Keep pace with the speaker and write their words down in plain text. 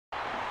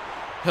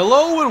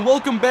Hello and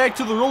welcome back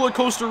to the roller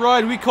coaster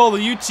ride we call the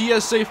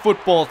UTSA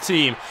football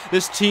team.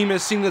 This team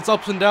has seen its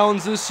ups and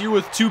downs this year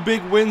with 2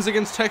 big wins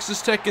against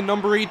Texas Tech and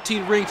number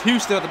 18 ranked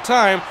Houston at the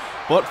time,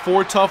 but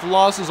 4 tough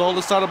losses all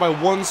decided by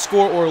 1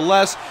 score or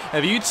less,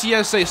 and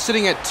UTSA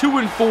sitting at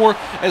 2-4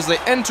 as they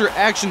enter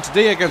action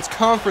today against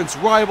conference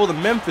rival the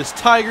Memphis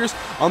Tigers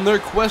on their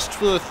quest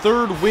for the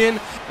 3rd win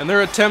and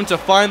their attempt to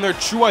find their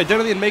true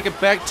identity and make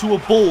it back to a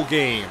bowl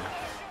game.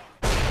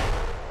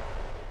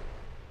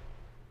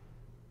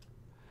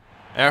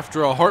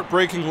 After a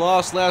heartbreaking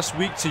loss last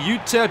week to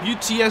UTEP,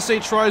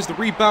 UTSA tries to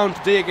rebound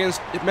today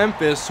against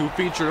Memphis, who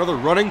feature another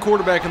running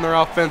quarterback in their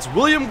offense.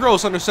 William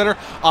Gross under center,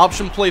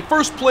 option play,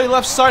 first play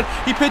left side,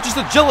 he pitches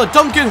to Jella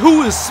Duncan,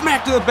 who is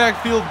smacked in the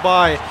backfield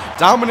by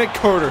Dominic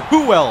Carter.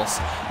 Who else?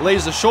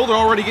 Lays the shoulder,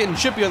 already getting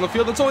chippy on the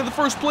field. That's only the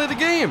first play of the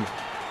game.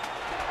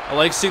 I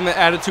like seeing the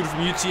attitude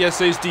from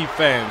UTSA's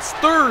defense.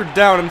 3rd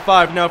down and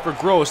 5 now for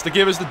Gross. The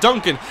give is to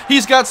Duncan.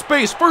 He's got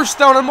space. 1st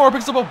down and more.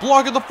 Picks up a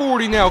block at the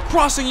 40 now.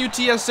 Crossing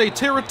UTSA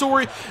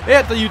territory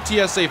at the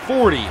UTSA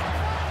 40.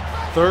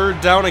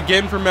 3rd down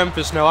again for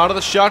Memphis now. Out of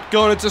the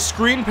shotgun. It's a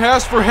screen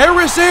pass for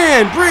Harris,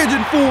 and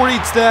Brandon Ford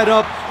eats that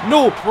up.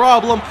 No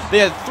problem. They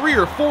had 3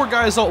 or 4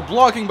 guys out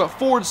blocking, but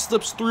Ford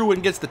slips through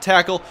and gets the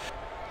tackle.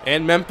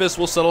 And Memphis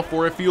will settle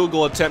for a field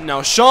goal attempt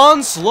now.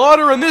 Sean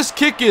Slaughter, and this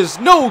kick is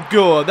no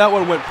good. That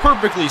one went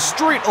perfectly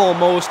straight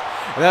almost,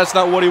 and that's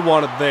not what he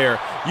wanted there.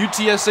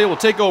 UTSA will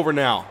take over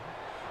now.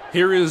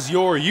 Here is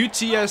your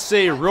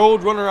UTSA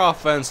Roadrunner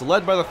offense,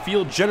 led by the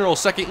field general,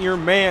 2nd-year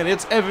man.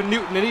 It's Evan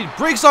Newton, and he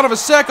breaks out of a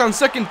sack on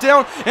 2nd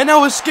down, and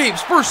now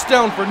escapes. 1st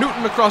down for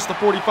Newton across the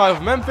 45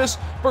 of Memphis.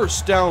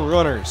 1st down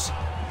runners.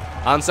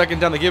 On 2nd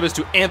down, the give is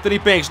to Anthony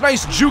Banks.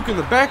 Nice juke in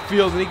the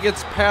backfield, and he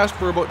gets past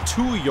for about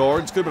 2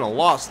 yards. Could have been a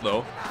loss,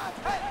 though.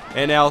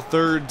 And now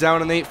 3rd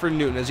down and 8 for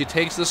Newton as he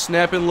takes the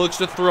snap and looks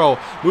to throw.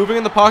 Moving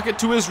in the pocket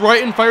to his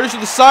right and fires to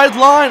the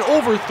sideline.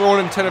 Overthrown,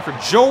 intended for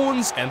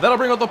Jones, and that'll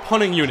bring out the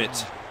punting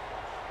unit.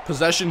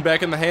 Possession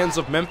back in the hands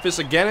of Memphis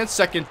again. It's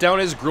 2nd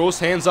down as Gross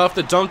hands off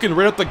to Duncan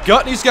right up the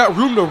gut, and he's got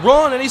room to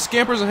run, and he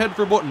scampers ahead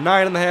for about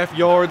 9.5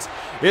 yards.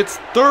 It's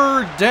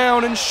 3rd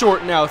down and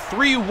short now.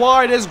 3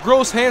 wide as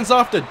Gross hands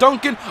off to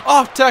Duncan.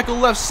 Off tackle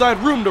left side,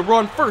 room to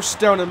run. 1st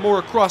down and more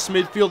across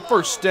midfield.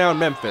 1st down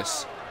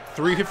Memphis.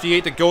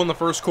 3:58 to go in the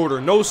 1st quarter.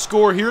 No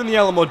score here in the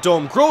Alamo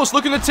Dome. Gross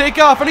looking to take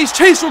off, and he's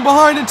chased from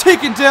behind and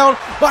taken down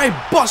by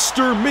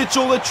Buster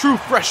Mitchell, a true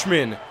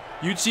freshman.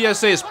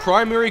 UTSA's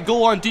primary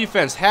goal on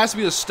defense has to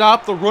be to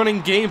stop the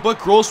running game, but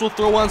Gross will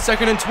throw on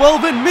 2nd and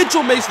 12, and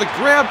Mitchell makes the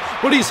grab,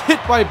 but he's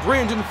hit by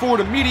Brandon Ford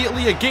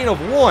immediately, a gain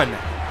of 1.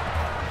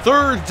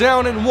 3rd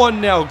down and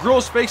 1 now.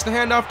 Gross fakes the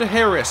handoff to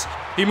Harris.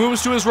 He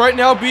moves to his right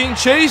now, being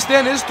chased,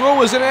 and his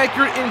throw is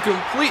inaccurate,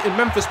 incomplete, and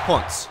Memphis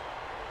punts.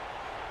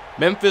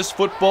 Memphis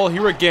football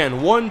here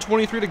again.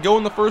 1:23 to go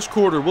in the 1st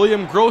quarter.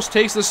 William Gross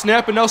takes the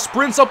snap and now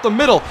sprints up the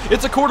middle.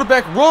 It's a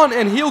quarterback run,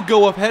 and he'll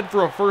go ahead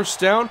for a 1st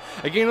down,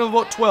 a gain of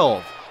about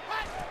 12.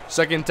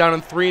 2nd down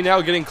and 3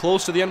 now, getting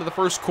close to the end of the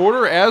 1st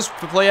quarter as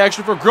the play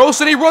action for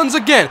Gross, and he runs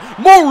again.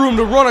 More room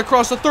to run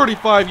across the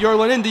 35-yard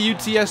line into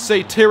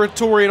UTSA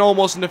territory and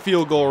almost into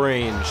field goal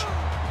range.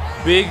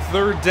 Big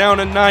 3rd down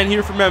and 9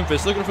 here for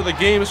Memphis, looking for the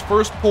game's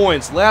 1st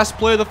points. Last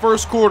play of the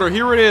 1st quarter,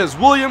 here it is.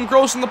 William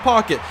Gross in the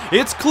pocket.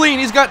 It's clean,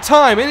 he's got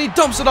time, and he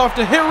dumps it off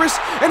to Harris,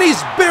 and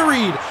he's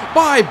buried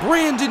by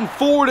Brandon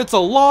Ford. It's a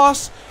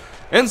loss.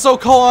 And so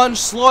call on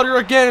Slaughter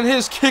again, and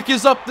his kick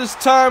is up this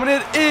time, and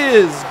it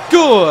is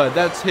good.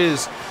 That's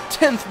his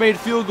 10th made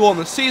field goal in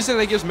the season,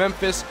 and it gives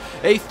Memphis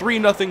a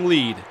 3-0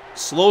 lead.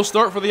 Slow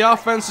start for the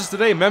offenses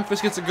today.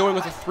 Memphis gets it going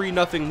with a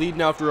 3-0 lead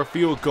now after a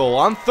field goal.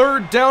 On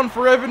 3rd down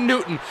for Evan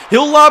Newton.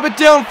 He'll lob it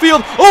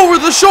downfield, over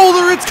the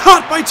shoulder. It's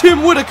caught by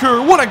Tim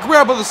Whitaker. What a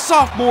grab of the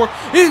sophomore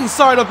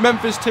inside of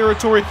Memphis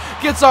territory.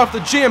 Gets off the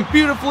jam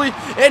beautifully,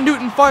 and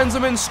Newton finds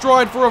him in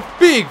stride for a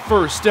big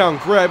 1st down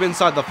grab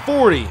inside the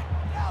 40.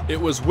 It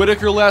was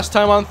Whitaker last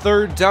time on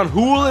 3rd down.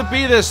 Who will it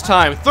be this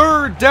time?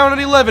 3rd down and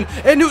 11,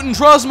 and Newton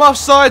draws him off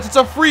sides. It's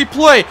a free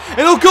play, and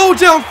he'll go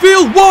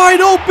downfield,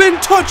 wide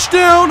open,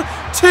 touchdown,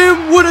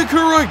 Tim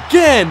Whitaker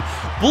again.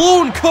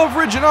 Blown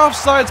coverage and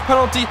offsides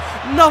penalty.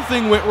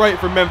 Nothing went right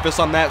for Memphis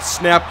on that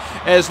snap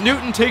as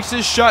Newton takes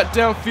his shot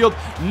downfield.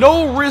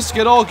 No risk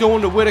at all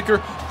going to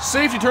Whitaker.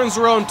 Safety turns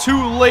around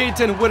too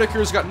late, and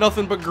Whitaker's got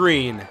nothing but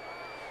green.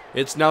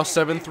 It's now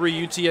 7-3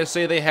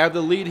 UTSA. They have the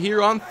lead here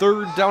on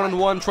 3rd down and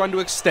 1, trying to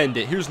extend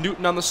it. Here's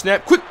Newton on the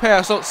snap. Quick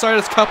pass outside.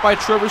 It's caught by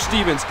Trevor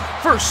Stevens.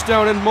 1st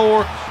down and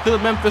more to the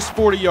Memphis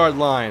 40-yard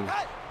line.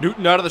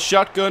 Newton out of the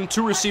shotgun.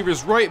 2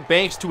 receivers right.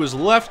 Banks to his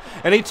left.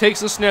 And he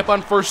takes the snap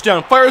on 1st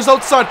down. Fires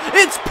outside.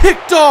 It's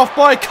picked off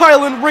by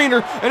Kylan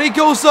Rayner. And he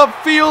goes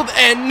upfield.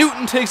 And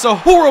Newton takes a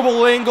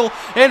horrible angle.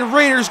 And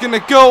Rayner's going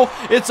to go.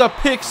 It's a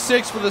pick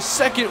 6 for the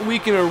 2nd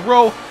week in a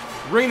row.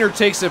 Rayner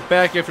takes it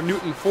back after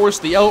Newton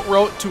forced the out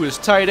route to his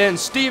tight end,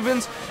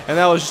 Stevens, and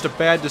that was just a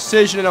bad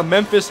decision, and now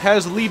Memphis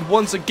has the lead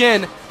once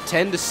again,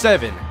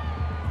 10-7.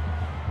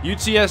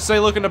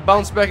 UTSA looking to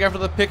bounce back after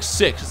the pick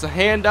 6. It's a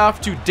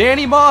handoff to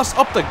Danny Moss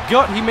up the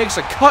gut. He makes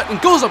a cut and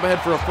goes up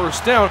ahead for a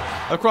first down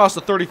across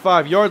the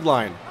 35-yard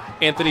line.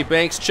 Anthony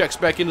Banks checks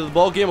back into the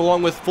ballgame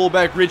along with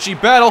fullback Richie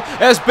Battle.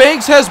 As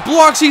Banks has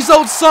blocks, he's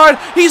outside.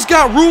 He's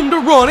got room to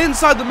run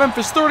inside the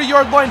Memphis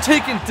 30-yard line,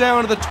 taken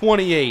down to the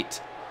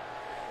 28.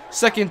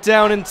 Second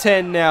down and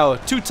 10 now.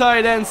 Two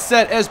tight ends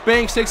set as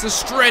Banks takes a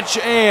stretch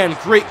and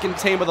great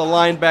containment of the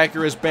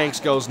linebacker as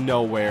Banks goes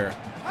nowhere.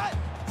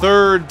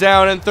 Third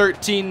down and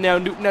 13 now.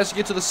 Newton has to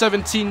get to the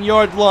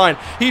 17-yard line.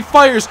 He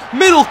fires,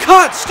 middle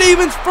cut.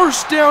 Stevens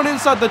first down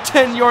inside the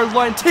 10-yard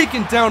line,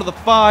 taken down to the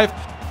 5.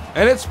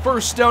 And it's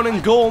first down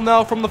and goal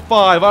now from the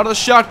 5. Out of the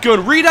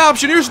shotgun, read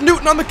option. Here's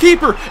Newton on the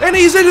keeper, and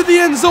he's into the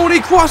end zone. He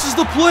crosses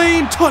the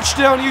plane.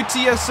 Touchdown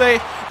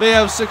UTSA. They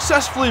have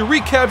successfully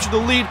recaptured the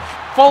lead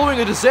following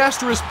a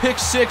disastrous pick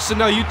 6, and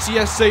now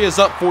UTSA is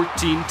up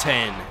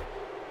 14-10.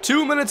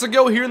 2 minutes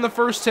ago here in the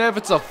first half,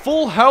 it's a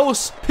full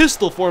house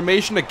pistol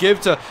formation to give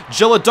to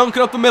Jella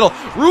Duncan up the middle.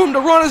 Room to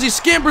run as he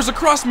scampers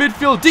across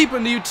midfield deep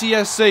into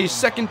UTSA's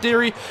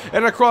secondary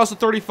and across the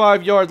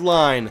 35-yard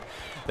line.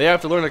 They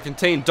have to learn to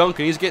contain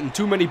Duncan. He's getting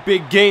too many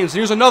big gains.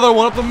 Here's another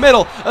one up the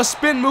middle. A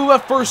spin move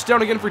at first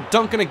down again for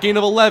Duncan, a gain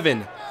of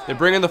 11. They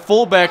bring in the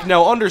fullback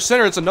now under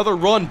center. It's another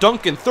run.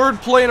 Duncan,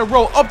 third play in a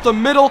row, up the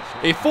middle.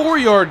 A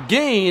 4-yard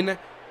gain.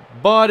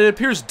 But it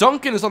appears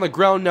Duncan is on the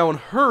ground now and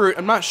hurt.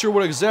 I'm not sure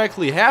what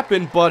exactly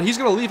happened, but he's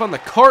going to leave on the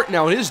cart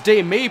now, and his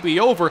day may be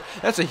over.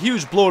 That's a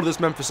huge blow to this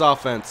Memphis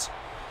offense.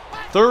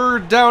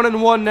 Third down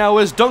and 1 now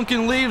as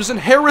Duncan leaves and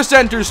Harris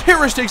enters.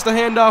 Harris takes the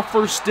handoff,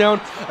 first down.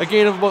 A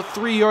gain of about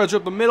 3 yards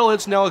up the middle.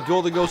 It's now a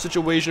goal-to-go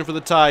situation for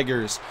the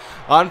Tigers.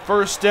 On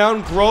first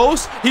down,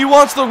 Gross. He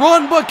wants the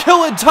run, but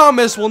Kellen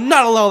Thomas will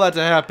not allow that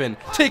to happen.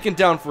 Taken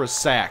down for a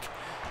sack.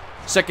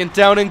 Second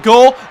down and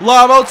goal.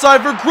 Lob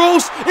outside for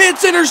Gross.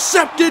 It's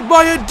intercepted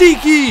by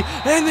Adiki.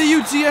 And the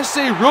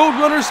UTSA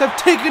Roadrunners have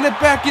taken it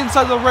back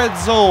inside the red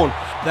zone.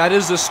 That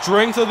is the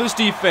strength of this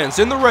defense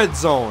in the red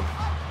zone.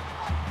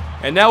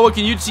 And now what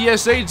can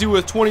UTSA do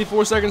with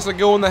 24 seconds to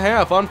go in the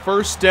half? On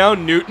first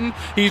down, Newton.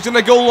 He's going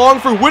to go long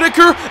for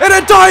Whitaker. And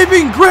a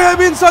diving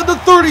grab inside the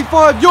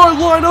 35-yard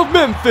line of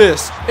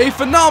Memphis. A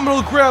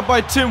phenomenal grab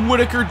by Tim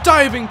Whitaker,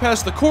 diving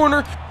past the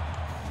corner.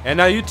 And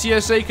now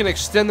UTSA can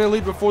extend their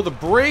lead before the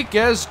break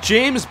as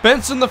James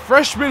Benson, the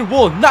freshman,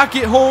 will knock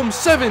it home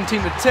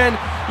 17-10.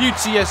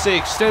 UTSA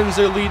extends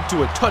their lead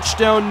to a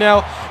touchdown now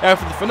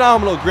after the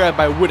phenomenal grab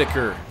by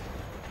Whitaker.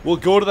 We'll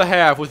go to the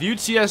half with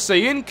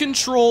UTSA in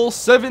control,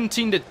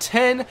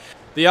 17-10.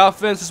 The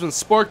offense has been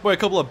sparked by a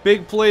couple of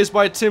big plays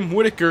by Tim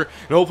Whitaker,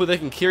 and hopefully they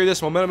can carry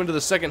this momentum into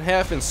the second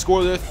half and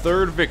score their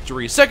third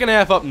victory. Second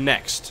half up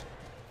next.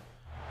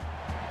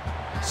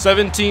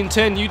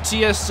 17-10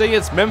 UTSA,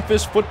 it's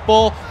Memphis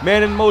football.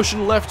 Man in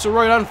motion left to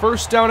right on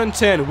first down and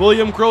 10.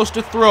 William Gross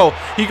to throw.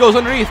 He goes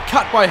underneath,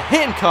 caught by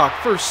Hancock.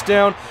 First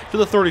down to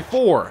the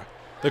 34.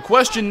 The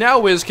question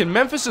now is, can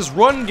Memphis's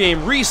run game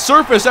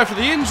resurface after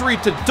the injury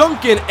to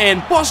Duncan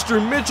and Buster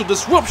Mitchell?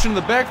 Disruption in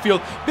the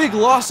backfield. Big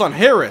loss on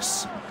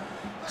Harris.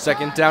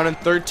 Second down and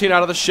 13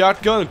 out of the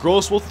shotgun.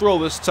 Gross will throw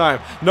this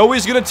time. No,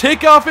 he's going to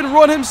take off and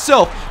run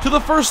himself to the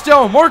first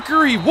down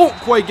marker. He won't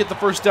quite get the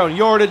first down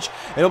yardage,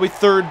 and it'll be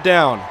third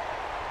down.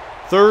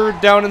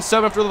 Third down and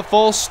 7 after the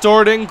false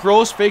starting.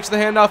 Gross fakes the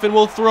handoff and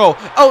will throw.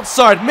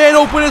 Outside, man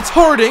open, it's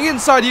Harding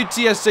inside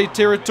UTSA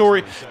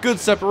territory. Good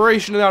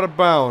separation and out of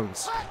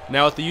bounds.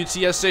 Now at the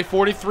UTSA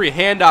 43,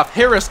 handoff,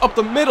 Harris up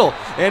the middle,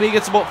 and he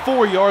gets about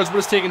 4 yards, but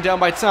is taken down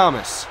by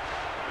Thomas.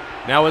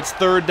 Now it's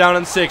third down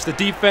and 6. The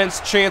defense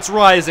chance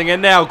rising,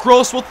 and now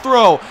Gross will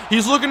throw.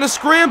 He's looking to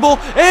scramble,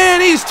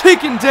 and he's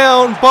taken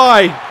down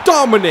by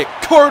Dominic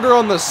Carter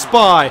on the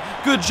spy.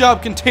 Good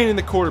job containing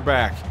the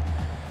quarterback.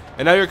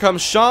 And now here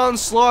comes Sean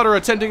Slaughter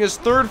attempting his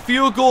third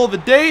field goal of the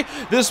day.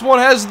 This one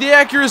has the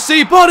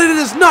accuracy, but it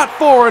is not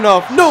far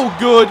enough. No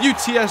good.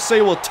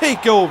 UTSA will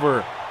take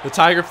over. The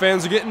Tiger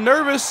fans are getting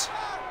nervous.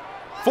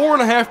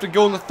 4.5 to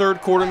go in the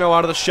third quarter. Now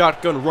out of the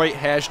shotgun right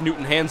hash,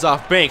 Newton hands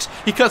off Banks.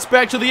 He cuts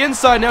back to the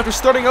inside now after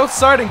starting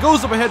outside and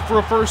goes up ahead for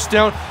a first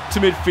down to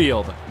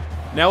midfield.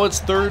 Now it's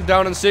third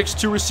down and 6.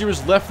 2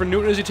 receivers left for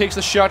Newton as he takes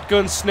the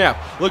shotgun snap.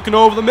 Looking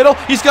over the middle,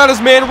 he's got his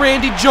man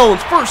Randy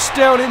Jones. First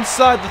down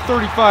inside the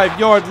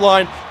 35-yard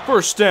line.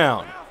 First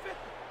down.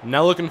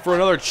 Now looking for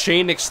another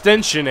chain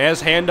extension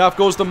as handoff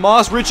goes to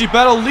Moss. Richie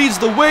Battle leads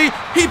the way.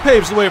 He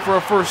paves the way for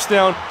a first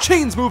down.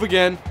 Chains move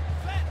again.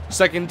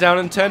 Second down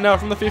and 10 now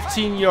from the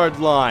 15-yard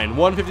line.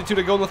 1:52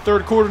 to go in the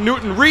third quarter.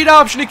 Newton, read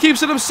option, he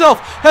keeps it himself.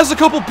 Has a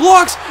couple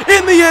blocks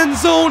in the end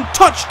zone.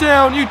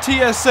 Touchdown,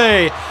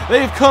 UTSA.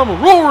 They've come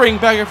roaring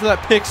back after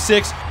that pick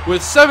 6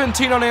 with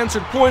 17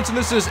 unanswered points, and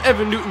this is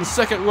Evan Newton's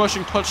second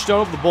rushing touchdown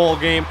of the ball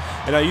game.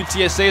 And now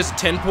UTSA has a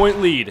 10-point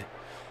lead.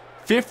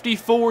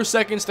 54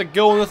 seconds to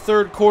go in the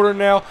third quarter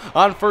now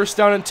on first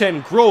down and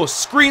 10. Gross,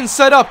 screen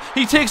set up.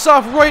 He takes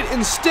off right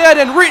instead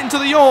and right into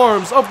the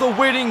arms of the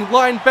waiting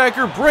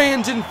linebacker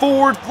Brandon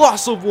Ford.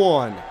 Loss of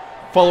 1.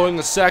 Following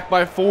the sack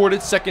by Ford,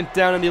 it's second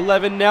down and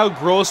 11 now.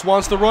 Gross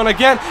wants to run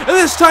again, and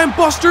this time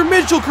Buster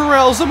Mitchell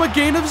corrals him, a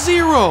gain of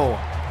 0.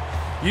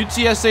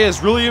 UTSA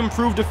has really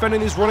improved defending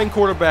these running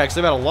quarterbacks.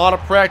 They've had a lot of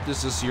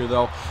practice this year,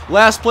 though.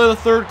 Last play of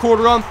the third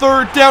quarter on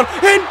third down,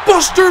 and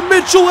Buster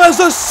Mitchell has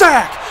a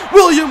sack.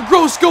 William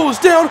Gross goes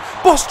down.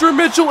 Buster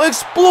Mitchell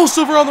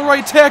explosive around the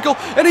right tackle,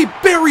 and he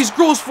buries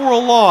Gross for a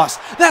loss.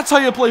 That's how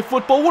you play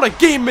football. What a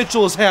game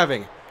Mitchell is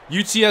having.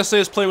 UTSA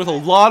is playing with a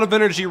lot of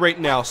energy right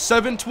now.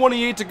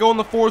 7:28 to go in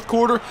the fourth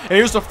quarter, and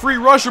here's a free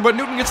rusher, but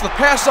Newton gets the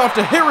pass off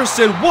to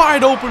Harrison,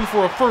 wide open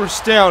for a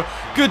first down.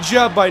 Good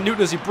job by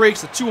Newton as he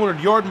breaks the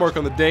 200-yard mark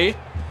on the day.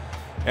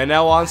 And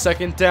now on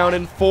 2nd down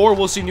and 4,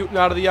 we'll see Newton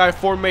out of the I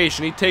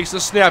formation. He takes the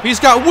snap.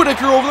 He's got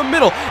Whitaker over the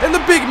middle, and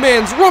the big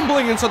man's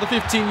rumbling inside the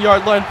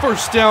 15-yard line.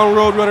 First down,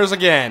 Roadrunners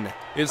again.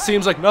 It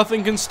seems like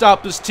nothing can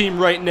stop this team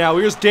right now.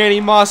 Here's Danny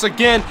Moss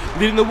again,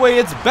 leading the way.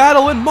 It's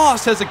battle, and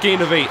Moss has a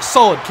gain of 8.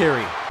 Solid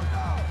carry.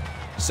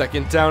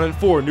 2nd down and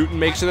 4. Newton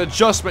makes an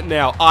adjustment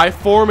now. I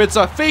form. It's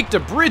a fake to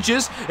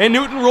Bridges, and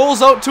Newton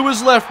rolls out to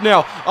his left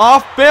now.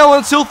 Off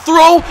balance, he'll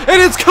throw,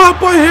 and it's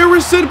caught by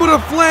Harrison, but a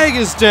flag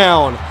is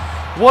down.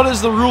 What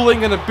is the ruling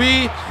going to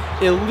be?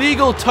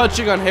 Illegal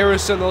touching on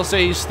Harrison. They'll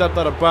say he stepped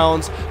out of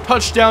bounds.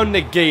 Touchdown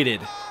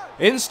negated.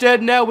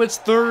 Instead, now it's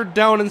 3rd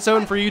down and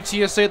 7 for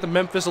UTSA at the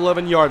Memphis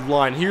 11-yard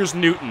line. Here's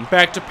Newton,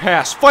 back to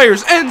pass,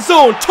 fires, end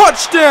zone,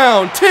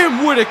 touchdown!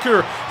 Tim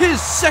Whitaker, his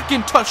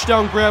 2nd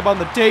touchdown grab on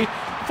the day,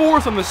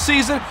 4th on the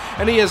season,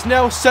 and he has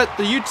now set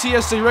the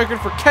UTSA record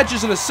for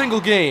catches in a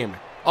single game.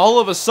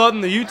 All of a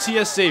sudden, the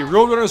UTSA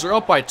Roadrunners are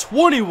up by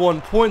 21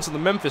 points on the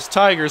Memphis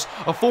Tigers,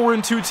 a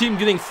 4-2 team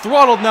getting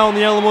throttled now in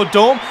the Alamo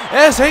Dome,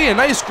 as, hey, a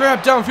nice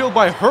grab downfield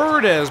by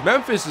Hurd as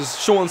Memphis is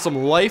showing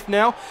some life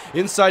now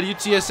inside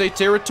UTSA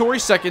territory.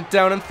 2nd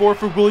down and 4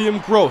 for William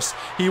Gross.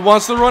 He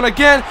wants to run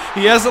again.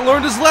 He hasn't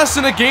learned his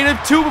lesson. A gain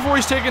of 2 before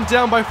he's taken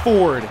down by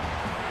Ford.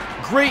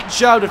 Great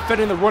job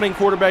defending the running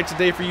quarterback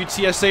today for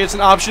UTSA. It's an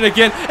option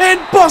again, and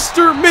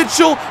Buster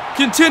Mitchell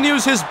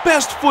continues his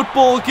best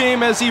football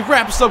game as he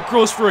wraps up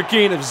Gross for a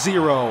gain of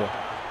 0.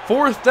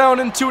 4th down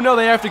and 2. Now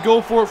they have to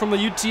go for it from the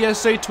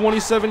UTSA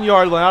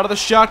 27-yard line. Out of the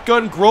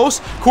shotgun, Gross,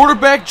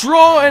 quarterback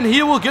draw, and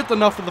he will get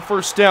enough for the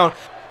first down.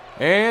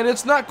 And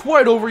it's not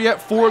quite over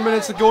yet. 4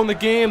 minutes to go in the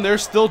game. They're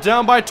still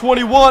down by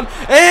 21.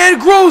 And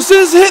Gross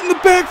is hit in the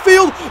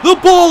backfield. The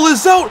ball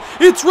is out.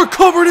 It's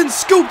recovered and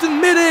scooped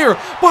in midair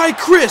by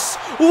Chris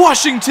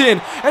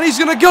Washington. And he's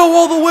going to go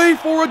all the way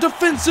for a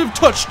defensive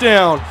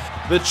touchdown.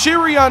 The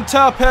cherry on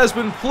top has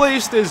been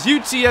placed as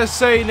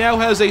UTSA now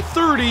has a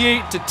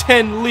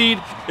 38-10 lead.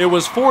 It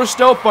was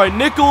forced out by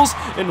Nichols,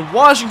 and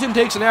Washington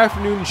takes an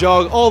afternoon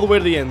jog all the way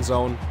to the end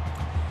zone.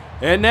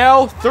 And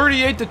now,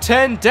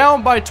 38-10,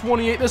 down by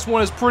 28. This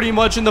one is pretty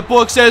much in the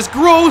books as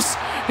Gross,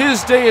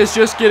 his day is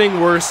just getting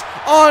worse.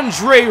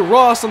 Andre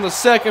Ross on the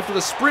sack after the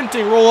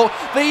sprinting rollout.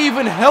 They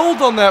even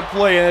held on that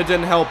play, and it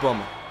didn't help him.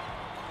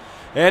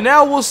 And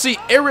now we'll see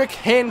Eric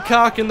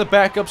Hancock in the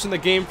backups in the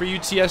game for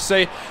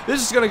UTSA.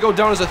 This is going to go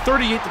down as a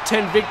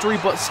 38-10 victory,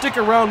 but stick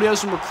around. We have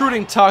some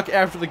recruiting talk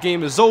after the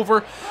game is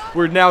over.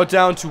 We're now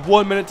down to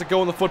 1 minute to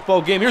go in the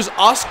football game. Here's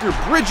Oscar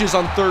Bridges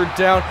on 3rd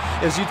down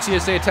as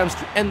UTSA attempts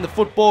to end the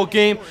football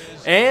game.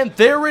 And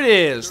there it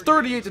is.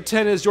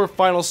 38-10 is your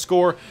final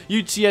score.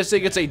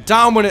 UTSA gets a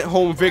dominant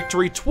home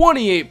victory,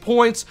 28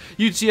 points.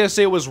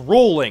 UTSA was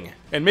rolling.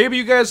 And maybe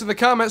you guys in the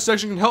comment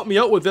section can help me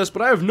out with this,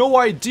 but I have no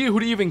idea who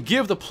to even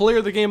give the player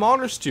of the game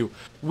honors to.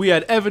 We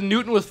had Evan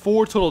Newton with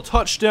 4 total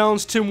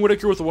touchdowns, Tim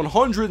Whitaker with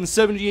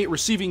 178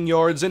 receiving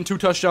yards and 2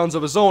 touchdowns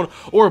of his own,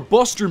 or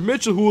Buster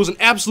Mitchell, who was an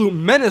absolute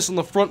menace on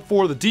the front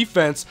 4 of the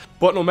defense.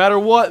 But no matter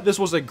what, this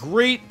was a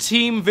great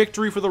team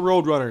victory for the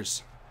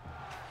Roadrunners.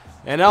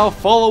 And now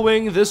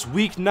following this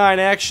Week 9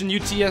 action,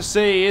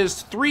 UTSA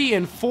is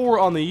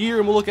 3-4 on the year,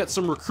 and we'll look at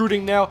some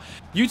recruiting now.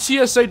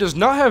 UTSA does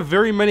not have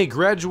very many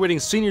graduating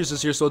seniors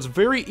this year, so it's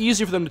very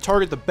easy for them to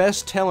target the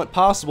best talent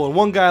possible. And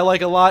one guy I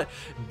like a lot,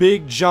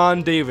 Big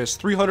John Davis,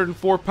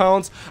 304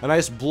 pounds, a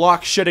nice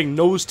block-shedding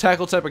nose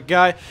tackle type of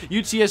guy.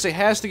 UTSA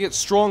has to get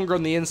stronger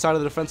on the inside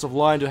of the defensive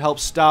line to help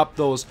stop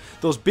those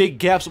big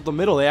gaps up the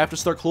middle. They have to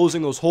start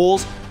closing those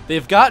holes.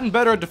 They've gotten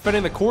better at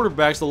defending the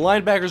quarterbacks. The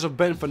linebackers have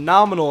been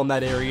phenomenal in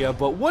that area.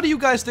 But what do you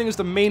guys think is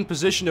the main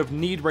position of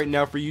need right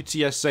now for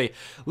UTSA?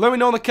 Let me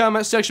know in the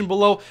comment section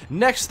below.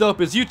 Next up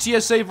is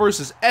UTSA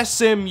versus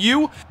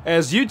SMU,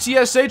 as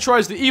UTSA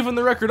tries to even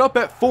the record up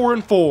at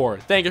 4-4.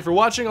 Thank you for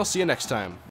watching. I'll see you next time.